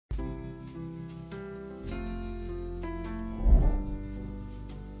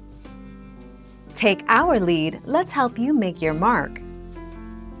Take our lead, let's help you make your mark.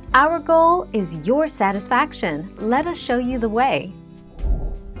 Our goal is your satisfaction. Let us show you the way.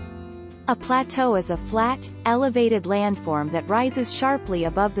 A plateau is a flat, elevated landform that rises sharply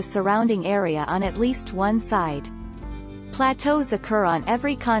above the surrounding area on at least one side. Plateaus occur on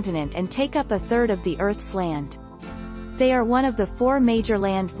every continent and take up a third of the Earth's land. They are one of the four major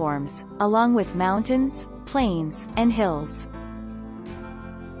landforms, along with mountains, plains, and hills.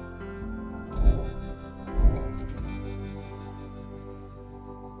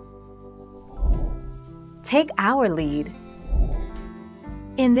 Take our lead.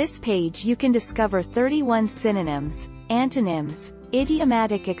 In this page you can discover 31 synonyms, antonyms,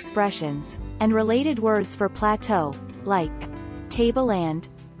 idiomatic expressions, and related words for plateau, like tableland,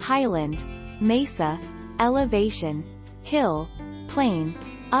 highland, mesa, elevation, hill, plain,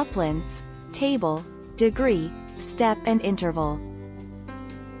 uplands, table, degree, step and interval.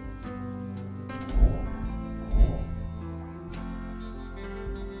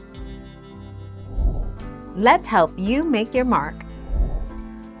 Let's help you make your mark.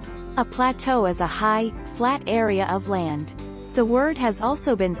 A plateau is a high, flat area of land. The word has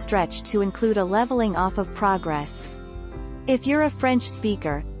also been stretched to include a leveling off of progress. If you're a French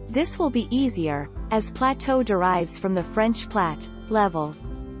speaker, this will be easier, as plateau derives from the French plat, level.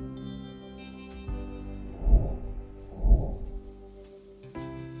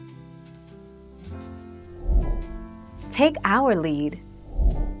 Take our lead.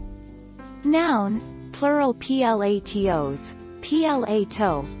 Noun, plural platos,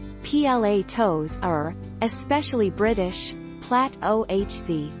 plato, platos are, especially British,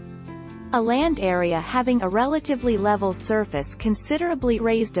 plat-ohc. A land area having a relatively level surface considerably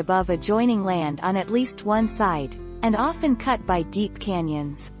raised above adjoining land on at least one side, and often cut by deep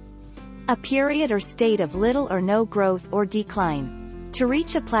canyons. A period or state of little or no growth or decline. To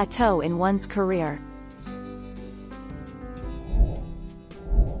reach a plateau in one's career.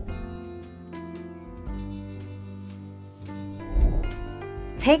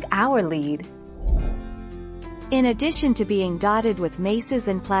 Take our lead. In addition to being dotted with mesas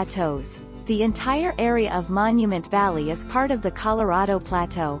and plateaus, the entire area of Monument Valley is part of the Colorado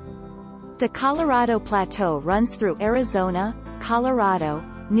Plateau. The Colorado Plateau runs through Arizona, Colorado,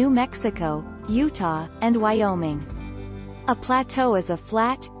 New Mexico, Utah, and Wyoming. A plateau is a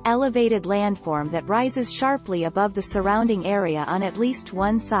flat, elevated landform that rises sharply above the surrounding area on at least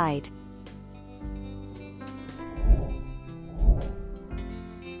one side.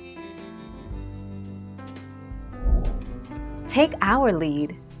 Take our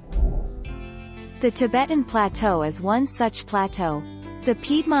lead. The Tibetan Plateau is one such plateau. The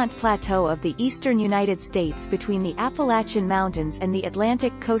Piedmont Plateau of the eastern United States between the Appalachian Mountains and the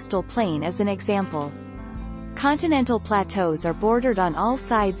Atlantic coastal plain is an example. Continental plateaus are bordered on all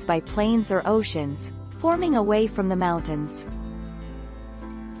sides by plains or oceans, forming away from the mountains.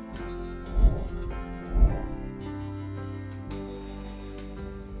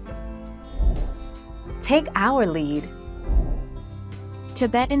 Take our lead.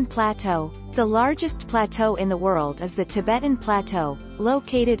 Tibetan Plateau. The largest plateau in the world is the Tibetan Plateau,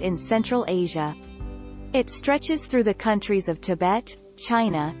 located in Central Asia. It stretches through the countries of Tibet,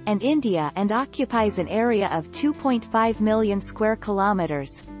 China, and India and occupies an area of 2.5 million square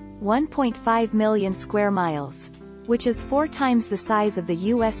kilometers, 1.5 million square miles, which is 4 times the size of the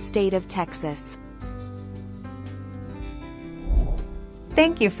U.S. state of Texas.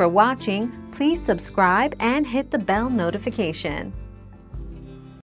 Thank you for watching. Please subscribe and hit the bell notification.